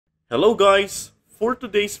Hello guys! For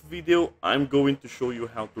today's video, I'm going to show you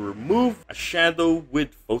how to remove a shadow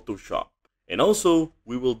with Photoshop. And also,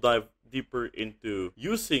 we will dive deeper into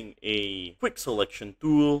using a quick selection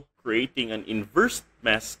tool, creating an inverse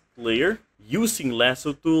mask layer, using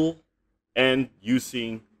lasso tool, and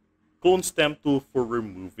using clone stamp tool for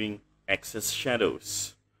removing excess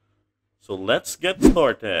shadows. So let's get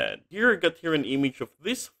started. Here I got an image of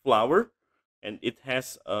this flower and it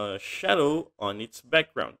has a shadow on its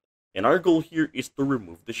background. And our goal here is to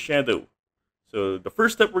remove the shadow. So the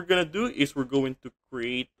first step we're going to do is we're going to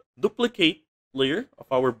create duplicate layer of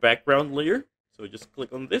our background layer. So just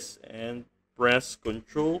click on this and press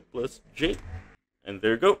Ctrl plus J. And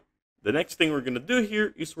there you go. The next thing we're going to do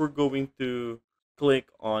here is we're going to click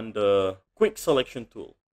on the quick selection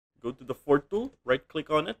tool. Go to the fourth tool, right click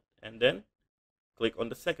on it, and then click on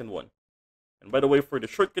the second one. And by the way, for the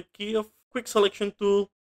shortcut key of quick selection tool,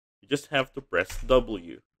 you just have to press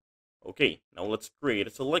W. Okay, now let's create a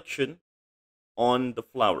selection on the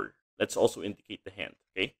flower. Let's also indicate the hand.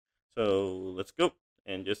 Okay, so let's go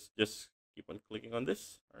and just keep on clicking on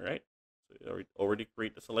this. All right, so you already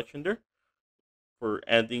create the selection there. For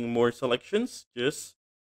adding more selections, just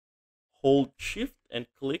hold Shift and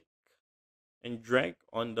click and drag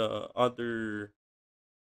on the other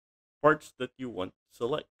parts that you want to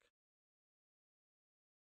select.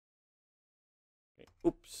 Okay.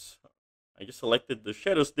 Oops, I just selected the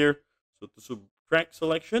shadows there. So to subtract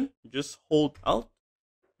selection, just hold Alt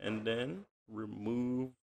and then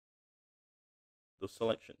remove the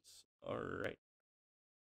selections. All right,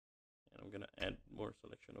 and I'm gonna add more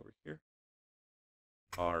selection over here.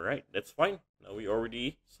 All right, that's fine. Now we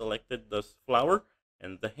already selected the flower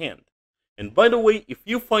and the hand. And by the way, if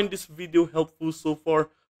you find this video helpful so far,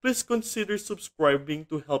 please consider subscribing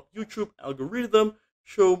to help YouTube algorithm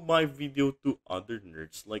show my video to other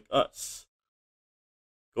nerds like us.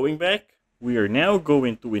 Going back, we are now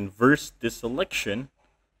going to inverse this selection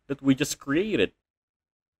that we just created.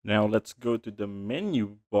 Now let's go to the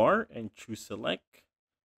menu bar and choose select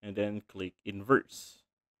and then click inverse.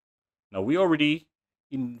 Now we already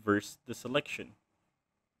inverse the selection.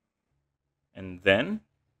 And then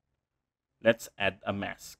let's add a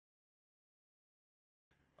mask.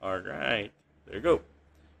 All right, there you go.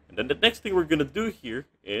 And then the next thing we're going to do here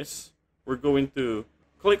is we're going to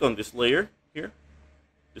click on this layer here,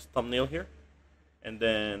 this thumbnail here, and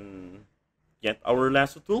then get our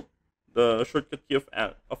lasso tool. The shortcut key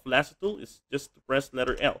of lasso tool is just to press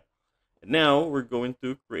letter L. And now we're going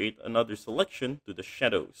to create another selection to the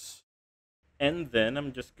shadows. And then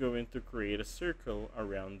I'm just going to create a circle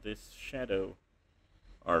around this shadow.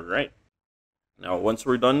 All right. Now, once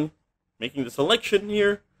we're done making the selection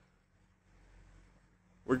here,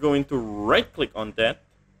 we're going to right click on that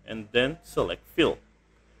and then select fill.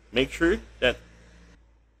 Make sure that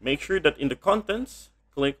in the contents,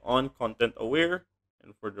 click on content aware,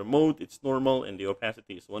 and for the mode it's normal and the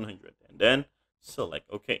opacity is 100, and then select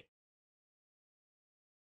OK.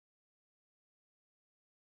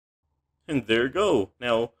 And there you go.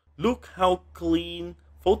 Now look how clean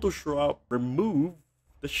Photoshop removed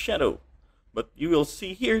the shadow. But you will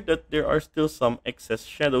see here that there are still some excess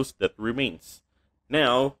shadows that remains.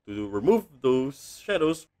 Now, to remove those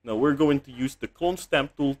shadows, now we're going to use the clone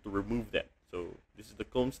stamp tool to remove them. So this is the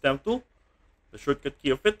clone stamp tool. The shortcut key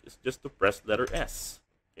of it is just to press letter S.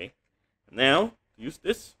 Okay. Now, to use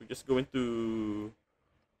this, we're just going to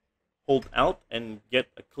hold Alt and get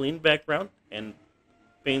a clean background and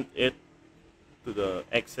paint it to the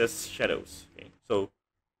excess shadows. Okay. So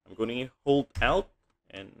I'm going to hold Alt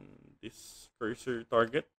and this cursor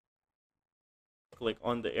target, click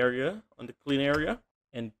on the area, on the clean area,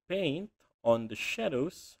 and paint on the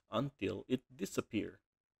shadows until it disappears.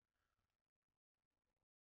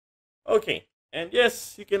 Okay, and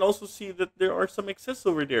yes, you can also see that there are some excess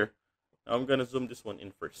over there. Now I'm gonna zoom this one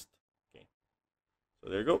in first. Okay, so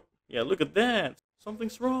there you go. Yeah, look at that.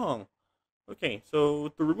 Something's wrong. Okay, so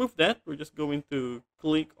to remove that, we're just going to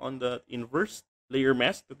click on the inverse layer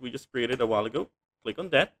mask that we just created a while ago. Click on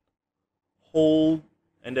that, hold,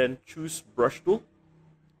 and then choose brush tool.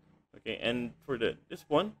 Okay, and for this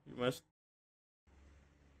one, you must,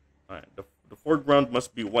 the foreground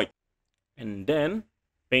must be white. And then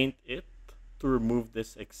paint it to remove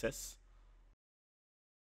this excess.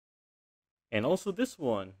 And also this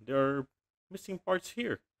one, there are missing parts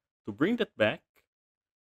here. To bring that back,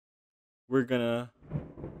 we're gonna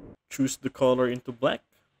choose the color into black,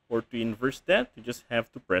 or to inverse that, you just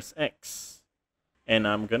have to press X. And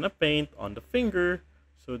I'm gonna paint on the finger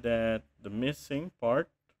so that the missing part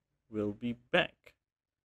will be back.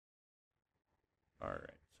 All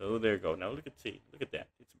right, so there you go. Now look at that.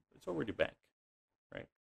 It's already back, right?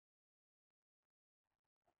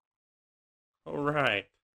 Alright,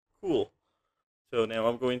 cool. So now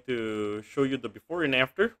I'm going to show you the before and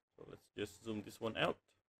after. So let's just zoom this one out.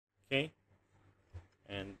 Okay.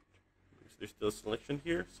 And there's still a selection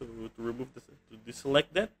here. So to remove this, to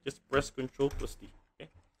deselect that, just press Ctrl plus D. Okay.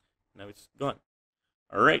 Now it's gone.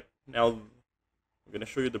 Alright, now I'm going to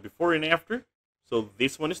show you the before and after. So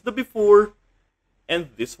this one is the before, and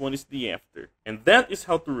this one is the after. And that is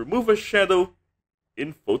how to remove a shadow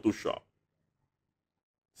in Photoshop.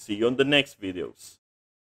 See you on the next videos.